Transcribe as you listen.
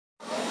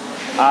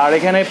আর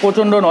এখানে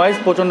প্রচণ্ড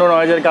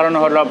নয়েজের কারণে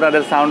হয়তো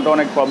আপনাদের সাউন্ডটা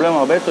অনেক প্রবলেম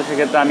হবে, তো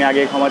সেক্ষেত্রে আমি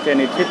আগে ক্ষমা চেয়ে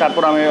নিচ্ছি।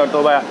 তারপর আমি হয়তো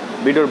বা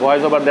ভিডিওর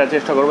ভয়েস ওভার দেওয়ার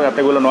চেষ্টা করবো যাতে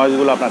এগুলো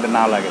নয়েজগুলো আপনাদের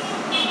না লাগে।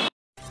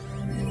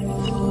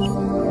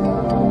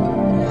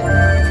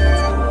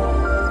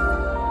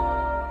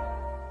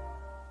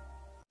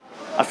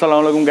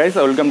 আসসালামু আলাইকুম guys,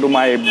 welcome to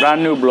my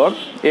brand new blog.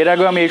 এর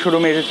আগে আমি এই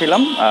শোরুমে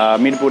এসেছিলাম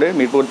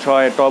মিরপুর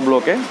 6 টপ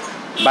ব্লকে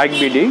বাইক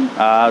বিডি।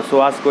 সো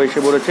আজকে এসে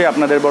পড়েছে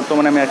আপনাদের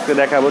বর্তমানে আমি আজকে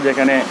দেখাবো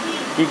যেখানে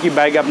কী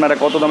বাইক আপনারা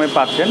কত দামে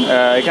পাচ্ছেন।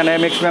 এখানে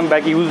maximum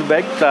bike use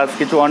bike plus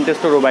কিছু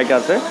অনটেস্টেরও বাইক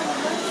আছে।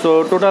 সো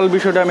টোটাল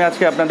বিষয়টা আমি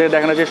আজকে আপনাদের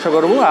দেখানোর চেষ্টা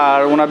করব।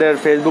 আর ওনাদের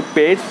ফেসবুক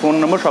পেজ, ফোন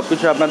নম্বর সব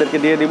কিছু আপনাদেরকে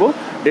দিয়ে দিব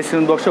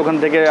ডিসক্রিপশন বক্সে। ওখান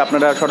থেকে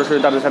আপনারা সরাসরি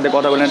তাদের সাথে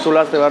কথা বলে চলে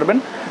আসতে পারবেন।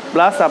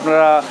 প্লাস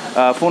আপনারা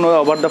ফোনও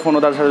ওভার দ্য ফোনও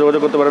তাদের সাথে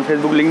যোগাযোগ করতে পারবেন।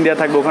 ফেসবুক লিঙ্ক দেওয়া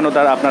থাকবে, ওখানেও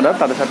আপনারা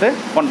তাদের সাথে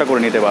কন্ট্যাক্ট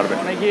করে নিতে পারবেন।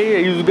 অনেকেই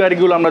ইউজ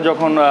গাড়িগুলো আমরা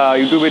যখন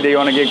ইউটিউবে দিই,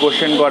 অনেকেই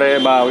কোশ্চেন করে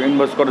বা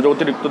ইনভয়েস করে যে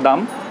অতিরিক্ত দাম।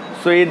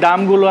 সো এই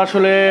দামগুলো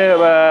আসলে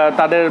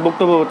তাদের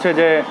বক্তব্য হচ্ছে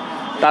যে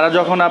তারা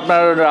যখন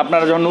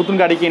আপনারা যখন নতুন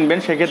গাড়ি কিনবেন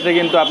সেক্ষেত্রে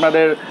কিন্তু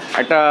আপনাদের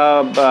একটা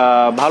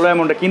ভালো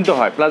অ্যামাউন্টে কিনতে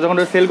হয়, প্লাস যখন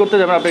সেল করতে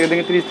যাবেন আপনাকে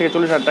 30 থেকে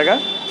 40 হাজার টাকা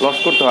লস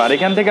করতে হয়। আর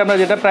এখান থেকে আপনারা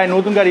যেটা প্রায়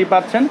নতুন গাড়ি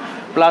পাচ্ছেন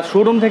প্লাস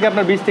শোরুম থেকে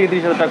আপনার 20 থেকে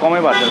 30 হাজার টাকা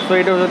কমে পাচ্ছেন। সো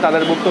এটা হচ্ছে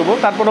তাদের বক্তব্য।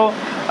 তারপরেও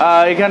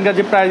এখানকার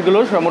যে প্রাইসগুলো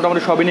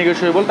মোটামুটি সবই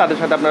নেগোশিয়েবল, তাদের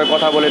সাথে আপনারা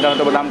কথা বলে এটা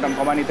হয়তো দাম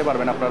কমায় নিতে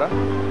পারবেন আপনারা।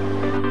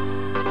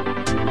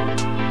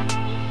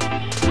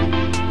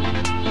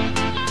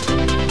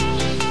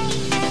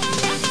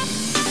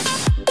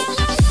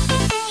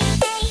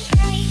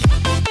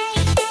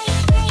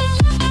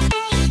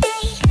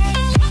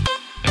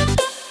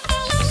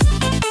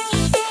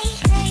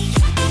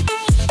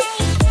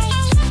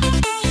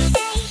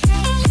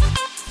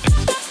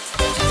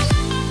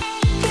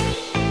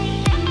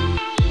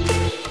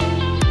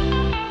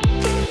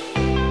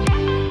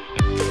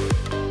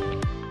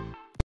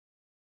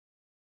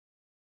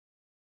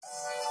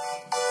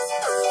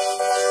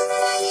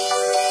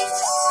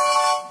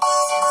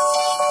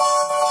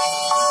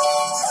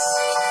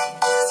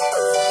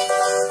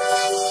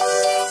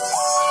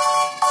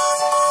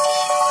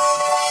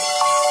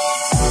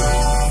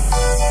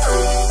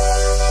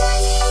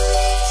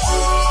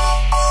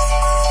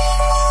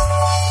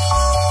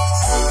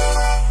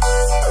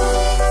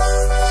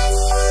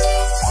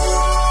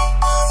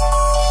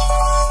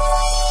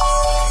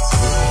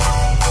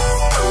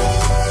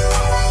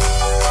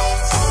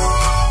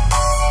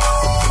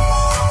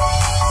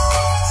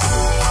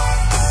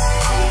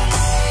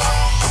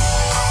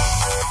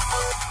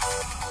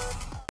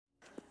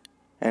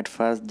 অ্যাট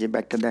ফার্স্ট যে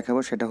বাইকটা দেখাবো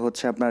সেটা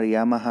হচ্ছে আপনার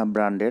ইয়ামাহা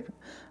ব্র্যান্ডের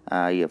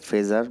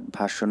phasor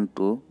version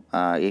 2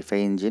 FI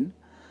engine,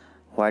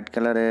 white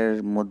কালারের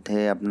মধ্যে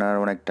আপনার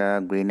অনেকটা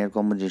গ্রিনের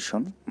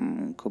কম্বিনেশন।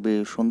 খুবই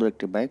সুন্দর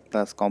একটি বাইক,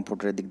 প্লাস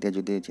কমফোর্টের দিক দিয়ে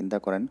যদি চিন্তা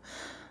করেন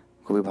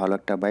খুবই ভালো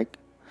একটা বাইক।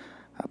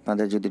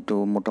 আপনাদের যদি একটু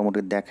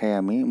মোটামুটি দেখাই,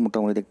 আমি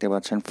মোটামুটি দেখতে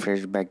পাচ্ছেন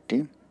ফ্রেশ বাইকটি।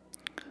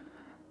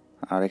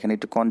 আর এখানে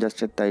একটু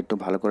কনজাস্টেড, তাই একটু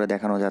ভালো করে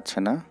দেখানো যাচ্ছে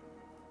না,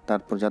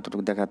 তারপর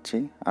যতটুকু দেখাচ্ছি।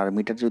 আর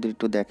মিটার যদি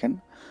একটু দেখেন,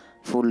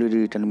 ফুললি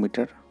ডিজিটাল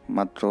মিটার,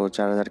 মাত্র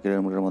 4000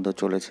 কিলোমিটার মতো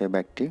চলেছে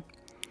বাইকটি।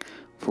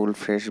 Full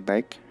fresh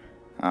bike.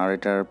 আর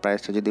এটার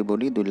প্রাইসটা যদি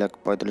বলি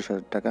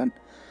 2,45,000 টাকা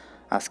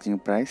আস্কিং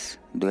প্রাইস।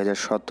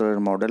 2017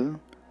 মডেল,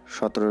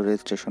 17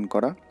 রেজিস্ট্রেশন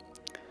করা,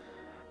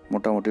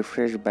 মোটামুটি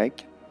ফ্রেশ বাইক।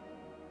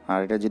 আর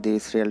এটা যদি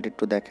সিরিয়ালটি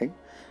একটু দেখাই,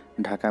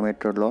 ঢাকা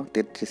মেট্রো ল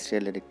 33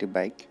 সিরিয়ালের একটি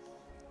বাইক।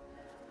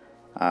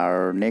 আর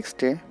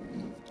নেক্সটে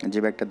যে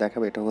বাইকটা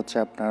দেখাবো এটা হচ্ছে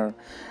আপনার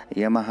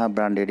ইয়ামাহা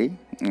ব্র্যান্ডেরই,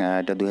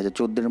 এটা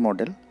 2014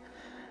 মডেল।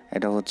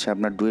 এটা হচ্ছে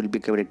আপনার ডুয়েল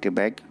পিকআপের একটি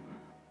বাইক,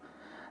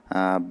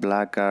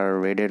 ব্ল্যাক আর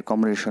রেডের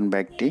কম্বিনেশন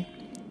বাইকটি।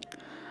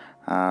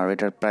 আর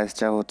এটার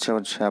প্রাইসটা হচ্ছে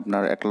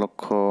আপনার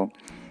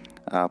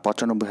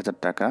 1,95,000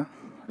 টাকা।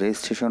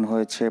 রেজিস্ট্রেশন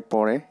হয়েছে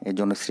পরে, এই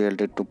জন্য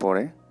সিরিয়ালটা একটু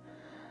পরে।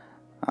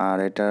 আর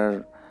এটার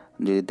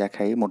যদি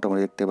দেখাই,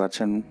 মোটামুটি দেখতে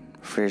পাচ্ছেন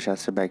ফ্রেশ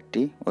আছে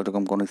বাইকটি,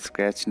 ওইরকম কোনো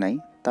স্ক্র্যাচ নাই।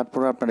 তারপর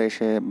আপনারা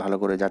এসে ভালো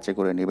করে যাচাই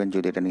করে নেবেন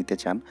যদি এটা নিতে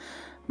চান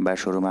বা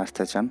শোরুমে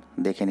আসতে চান,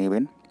 দেখে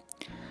নেবেন।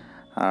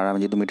 আর আমি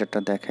যদি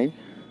মিটারটা দেখাই,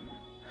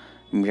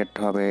 মিটারটা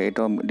হবে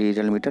এটাও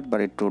ডিজিটাল মিটার,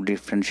 বাট একটু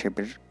ডিফারেন্ট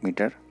শেপের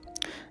মিটার,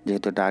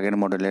 যেহেতু এটা আগের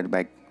মডেলের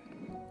বাইক।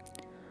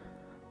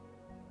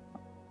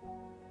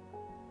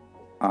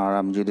 আর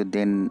আমি যদি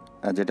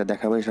যেটা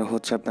দেখাবো এটা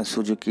হচ্ছে আপনার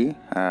Suzuki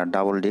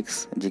double disc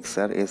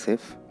Gixxer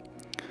SF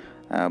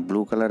blue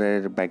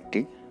কালারের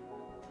বাইকটি,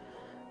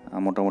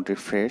 মোটামুটি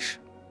ফ্রেশ।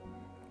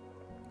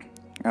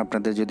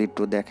 আপনাদের যদি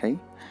একটু দেখাই,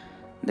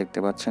 দেখতে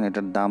পাচ্ছেন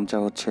এটার দামটা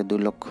হচ্ছে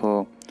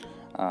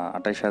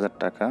 2,28,000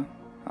 টাকা।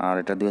 আর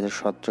এটা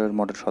 2017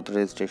 মডেল, 17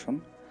 রেজিস্ট্রেশন।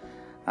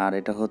 আর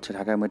এটা হচ্ছে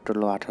ঢাকা মেট্রো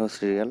ল 18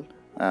 সিরিয়াল,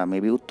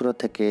 মেবি উত্তরা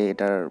থেকে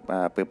এটার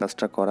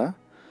পেপারসটা করা,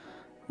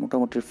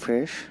 মোটামুটি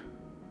ফ্রেশ।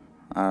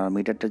 আর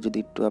মিটারটা যদি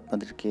একটু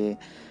আপনাদেরকে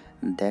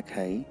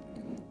দেখাই,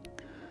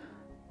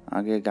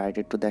 আগে গাড়িটা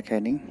একটু দেখাই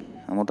নিই।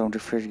 মোটামুটি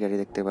ফ্রেশ গাড়ি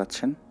দেখতে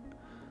পাচ্ছেন,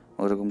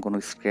 ওরকম কোনো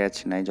স্ক্র্যাচ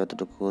নাই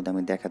যতটুকু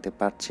আমি দেখাতে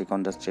পারছি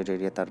কনজাস্টেড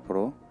এরিয়া।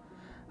 তারপরও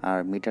আর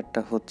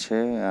মিটারটা হচ্ছে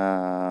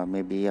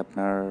মেবি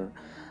আপনার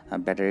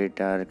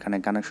ব্যাটারিটার এখানে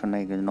কানেকশন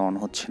নাই, কিন্তু অন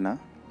হচ্ছে না।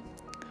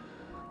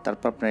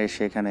 তারপর আপনারা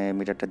এসে এখানে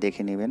মিটারটা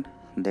দেখে নেবেন।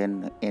 দেন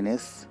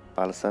এনএস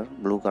পালসার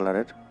ব্লু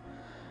কালারের,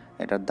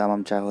 এটার দাম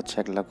আমি চাই হচ্ছে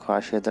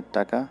 1,80,000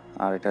 টাকা।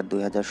 আর এটা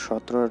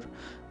 2017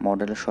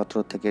 মডেলের,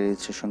 17 থেকে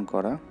রেজিস্ট্রেশন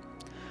করা,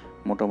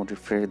 মোটামুটি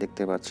ফ্রেশ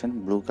দেখতে পাচ্ছেন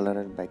ব্লু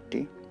কালারের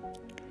বাইকটি।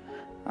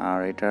 আর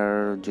এটার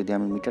যদি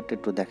আমি মিটারটা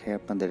একটু দেখাই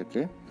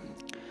আপনাদেরকে,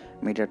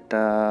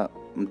 মিটারটা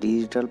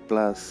ডিজিটাল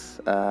প্লাস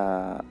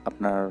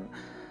আপনার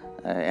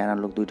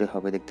অ্যানালগ দুইটাই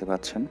হবে দেখতে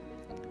পাচ্ছেন।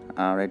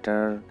 আর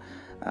এটার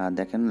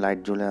দেখেন লাইট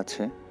জ্বলে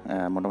আছে,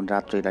 মোটামুটি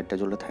রাত্রে এই লাইটটা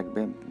জ্বলে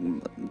থাকবে,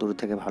 দূর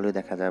থেকে ভালোই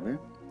দেখা যাবে।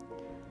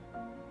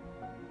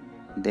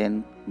 দেন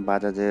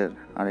বাজাজের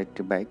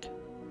আরেকটি বাইক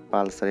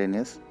পালসার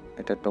এনএস,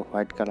 এটা একটা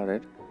হোয়াইট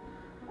কালারের,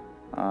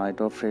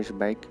 এটাও ফ্রেশ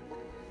বাইক,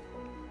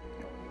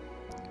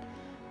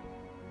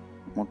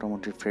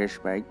 মোটামুটি ফ্রেশ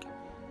বাইক।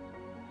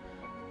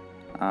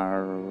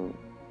 আর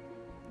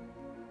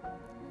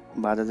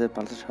বাজাজের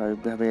পালসার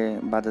স্বাভাবিকভাবে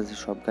বাজাজের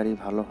সব গাড়ি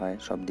ভালো হয়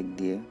সব দিক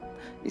দিয়ে,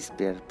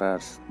 স্পেয়ার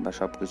পার্টস বা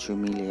সব কিছু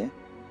মিলিয়ে,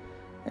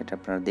 এটা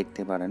আপনারা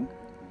দেখতে পারেন।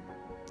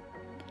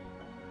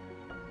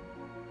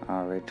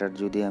 আর এটার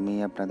যদি আমি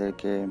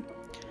আপনাদেরকে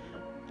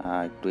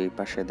একটু এই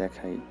পাশে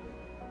দেখাই,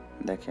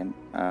 দেখেন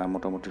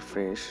মোটামুটি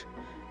ফ্রেশ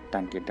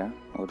টাঙ্কিটা,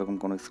 ওরকম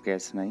কোনো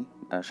স্ক্র্যাচ নাই,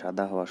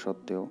 সাদা হওয়া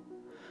সত্ত্বেও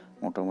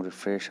মোটামুটি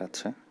ফ্রেশ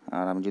আছে।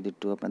 আর আমি যদি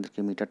একটু আপনাদেরকে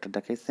মিটারটা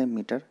দেখাই, same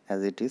metre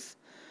as it is,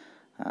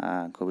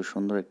 খুবই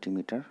সুন্দর একটি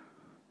মিটার,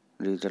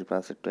 ডিজিটাল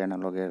প্লাস একটু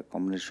অ্যানালগের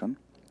কম্বিনেশন।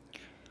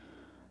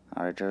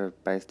 আর এটার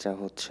প্রাইসটা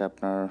হচ্ছে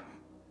আপনার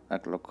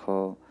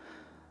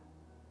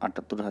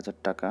 1,78,000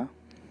 টাকা।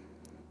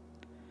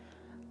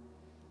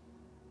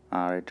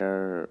 আর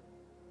এটার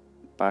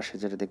পাশে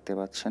যেটা দেখতে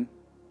পাচ্ছেন,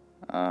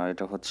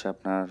 এটা হচ্ছে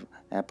আপনার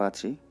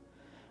অ্যাপাচি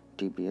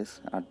টিপিএস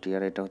আর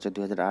টিআর, এটা হচ্ছে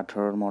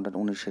 2018 মডেল,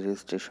 19-এর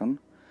রেজিস্ট্রেশন।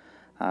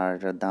 আর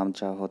এটার দাম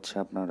চাওয়া হচ্ছে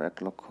আপনার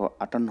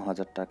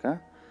 1,58,000 টাকা।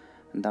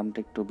 দামটা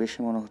একটু বেশি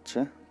মনে হচ্ছে,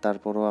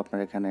 তারপরও আপনার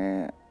এখানে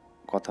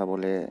কথা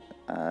বলে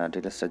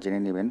ডিটেলসটা জেনে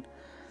নেবেন,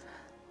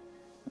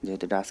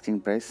 যেহেতু এটা আস্কিং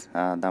প্রাইস,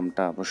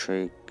 দামটা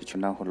অবশ্যই কিছু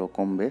না হলেও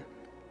কমবে।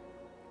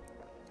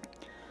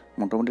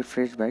 মোটামুটি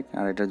ফ্রেশ বাইক।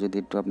 আর এটা যদি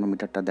একটু আপনি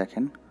মিটারটা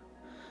দেখেন,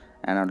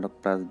 analogue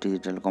plus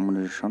digital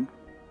combination,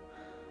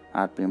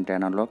 আরপিএমটা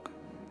analogue,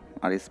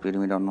 আর স্পিড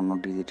মিটার অন্যান্য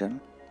ডিজিটাল।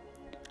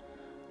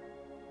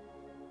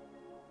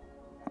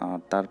 আর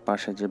তার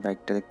পাশে যে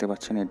বাইকটা দেখতে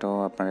পাচ্ছেন, এটাও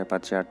আপনার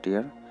অ্যাপাচি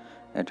আরটিআর,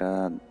 এটা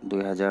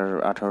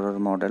 2018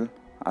 মডেল,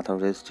 18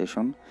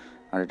 রেজিস্ট্রেশন।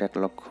 আর এটা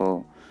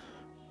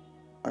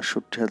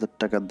 1,68,000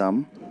 টাকার দাম,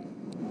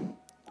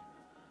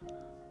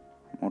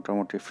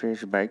 মোটামুটি ফ্রেশ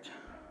বাইক।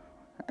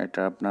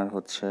 এটা আপনার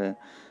হচ্ছে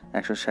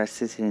 160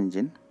 সিসি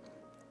ইঞ্জিন।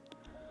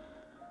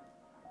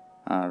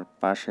 আর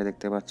পাশে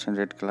দেখতে পাচ্ছেন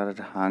রেড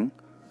কালারের হাং,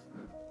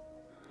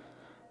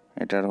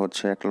 এটার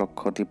হচ্ছে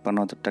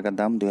 1,53,000 টাকা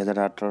দাম,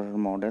 2018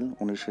 মডেল,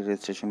 19-এর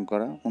রেজিস্ট্রেশন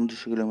করা,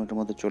 29 কিলোমিটার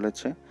মধ্যে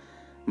চলেছে,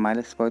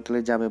 মাইলেজ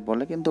 45 যাবে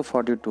বলে, কিন্তু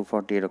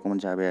 40 এরকম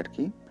যাবে আর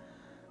কি।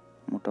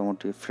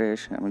 মোটামুটি ফ্রেশ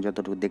আমি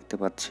যতটুকু দেখতে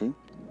পাচ্ছি,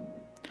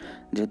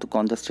 যেহেতু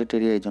কনজাস্টেড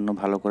এরিয়া এই জন্য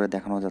ভালো করে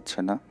দেখানো যাচ্ছে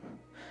না।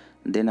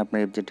 দেন আপনার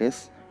এফজেডএস,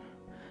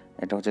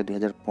 এটা হচ্ছে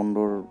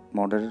 2015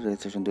 মডেল,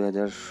 রেজিস্ট্রেশন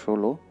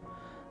 2016,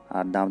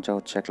 আর দামটা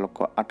হচ্ছে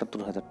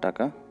 1,78,000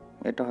 টাকা।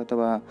 এটা হয়তো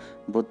বা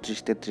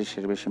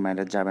 32-33-এর বেশি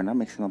মাইলেজ যাবে না,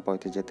 ম্যাক্সিমাম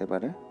 35 যেতে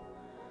পারে।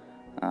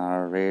 আর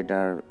রেড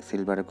আর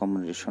সিলভারের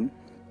কম্বিনেশন।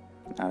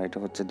 আর এটা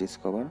হচ্ছে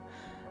ডিসকভার,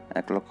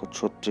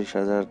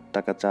 1,36,000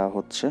 টাকা চাওয়া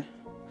হচ্ছে।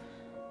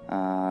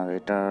 আর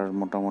এটার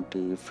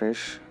মোটামুটি ফ্রেশ,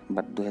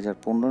 বাট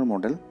 2015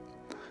 মডেল।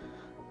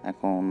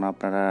 এখন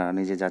আপনারা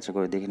নিজে যাচাই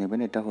করে দেখে নেবেন।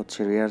 এটা হচ্ছে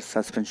রিয়ার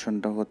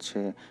সাসপেনশনটা হচ্ছে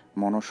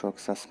মনোশক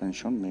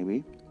সাসপেনশন, মেবি,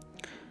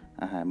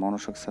 হ্যাঁ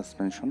মনোশক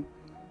সাসপেনশন,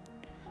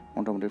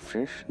 মোটামুটি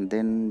ফ্রেশ।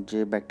 দেন যে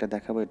বাইকটা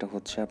দেখাবো, এটা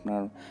হচ্ছে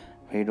আপনার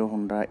হিরো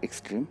হোন্ডা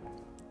এক্সট্রিম।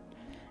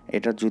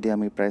 এটার যদি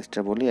আমি প্রাইসটা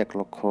বলি,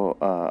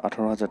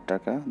 1,18,000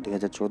 টাকা,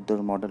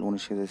 2014 মডেল,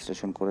 19-এ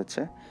রেজিস্ট্রেশন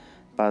করেছে,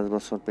 5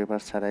 বছর পেপার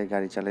ছাড়াই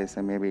গাড়ি চালিয়েছে,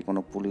 মেবি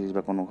কোনো পুলিশ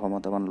বা কোনো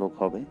ক্ষমতাবান লোক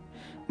হবে,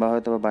 বা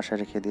হয়তো বা বাসায়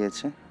রেখে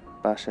দিয়েছে।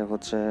 পাশে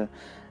হচ্ছে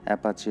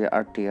অ্যাপাচি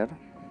আরটিআর,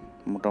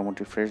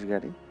 মোটামুটি ফ্রেশ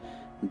গাড়ি,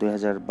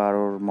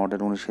 2012 মডেল,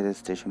 19-এর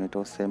রেজিস্ট্রেশন,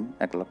 এটাও সেম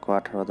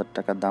 1,18,000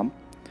 টাকা দাম।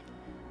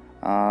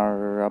 আর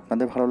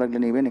আপনাদের ভালো লাগলে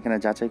নেবেন, এখানে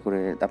যাচাই করে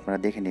আপনারা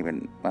দেখে নেবেন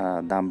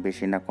দাম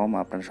বেশি না কম,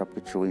 আপনারা সব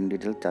কিছু ইন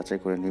ডিটেল যাচাই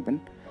করে নেবেন,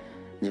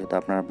 যেহেতু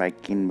আপনারা বাইক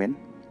কিনবেন।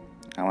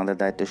 আমাদের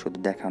দায়িত্ব শুধু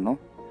দেখানো।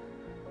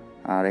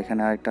 আর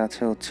এখানে আরেকটা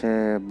আছে হচ্ছে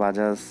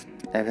বাজাজ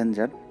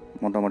অ্যাভেঞ্জার,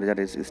 মোটামুটি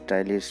যারা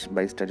স্টাইলিশ বা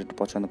স্টাইল একটু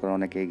পছন্দ করে,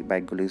 অনেকে এই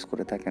বাইকগুলো ইউজ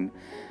করে থাকেন,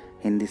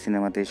 হিন্দি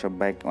সিনেমাতে এইসব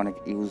বাইক অনেক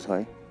ইউজ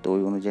হয়, তো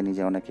ওই অনুযায়ী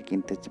নিজে অনেকে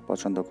কিনতে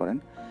পছন্দ করেন।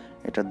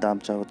 এটার দাম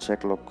চা হচ্ছে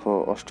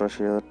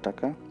 1,88,000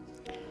 টাকা।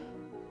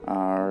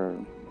 আর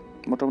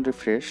মোটামুটি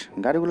ফ্রেশ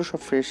গাড়িগুলো,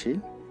 সব ফ্রেশই।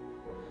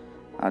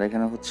 আর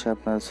এখানে হচ্ছে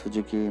আপনার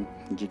সুজুকি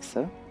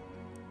জিক্সার,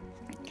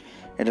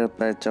 এটার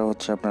প্রাইস চা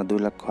হচ্ছে আপনার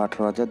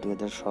 2,18,000,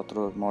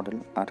 2017 মডেল,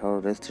 18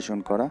 রেজিস্ট্রেশন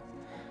করা।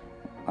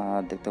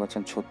 আর দেখতে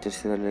পাচ্ছেন 36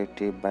 সিরিয়ালের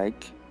একটি বাইক,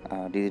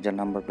 ডিজিটাল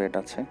নাম্বার প্লেট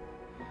আছে।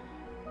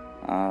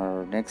 আর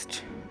নেক্সট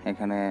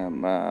এখানে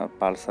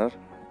পালসার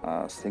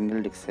সিঙ্গেল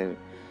ডিস্কের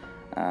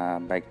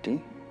বাইকটি,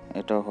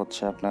 এটা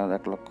হচ্ছে আপনার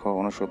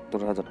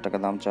 1,69,000 টাকা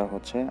দাম চাওয়া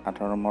হচ্ছে।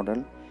 18 মডেল,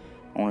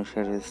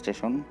 19-এর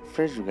রেজিস্ট্রেশন,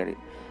 ফ্রেশ গাড়ি।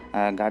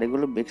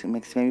 গাড়িগুলো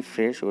ম্যাক্সিমামই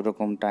ফ্রেশ,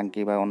 ওইরকম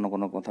টাঙ্কি বা অন্য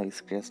কোনো কোথাও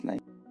স্ক্র্যাচ নাই।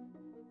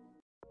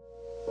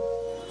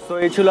 তো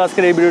এই ছিল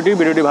আজকের এই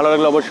ভিডিওটি ভালো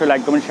লাগলে অবশ্যই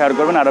লাইক কমেন্ট শেয়ার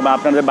করবেন। আর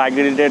আপনাদের বাইক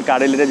রিলেটেড কার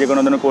রিলেটেড যে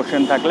কোনো ধরনের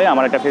কোশ্চেন থাকলে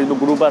আমার একটা ফেসবুক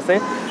গ্রুপ আছে,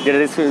 যেটা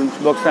ডিসক্রিপশন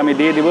বক্সে আমি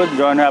দিয়ে দিব,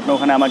 জয়েন হয়ে আপনি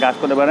ওখানে আমাকে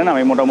আসতে পারেন।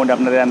 আমি মোটামুটি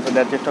আপনাদের অ্যান্সার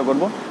দেওয়ার চেষ্টা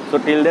করবো। So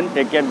till then,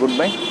 take care, good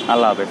bye,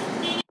 আল্লাহ হাফেজ।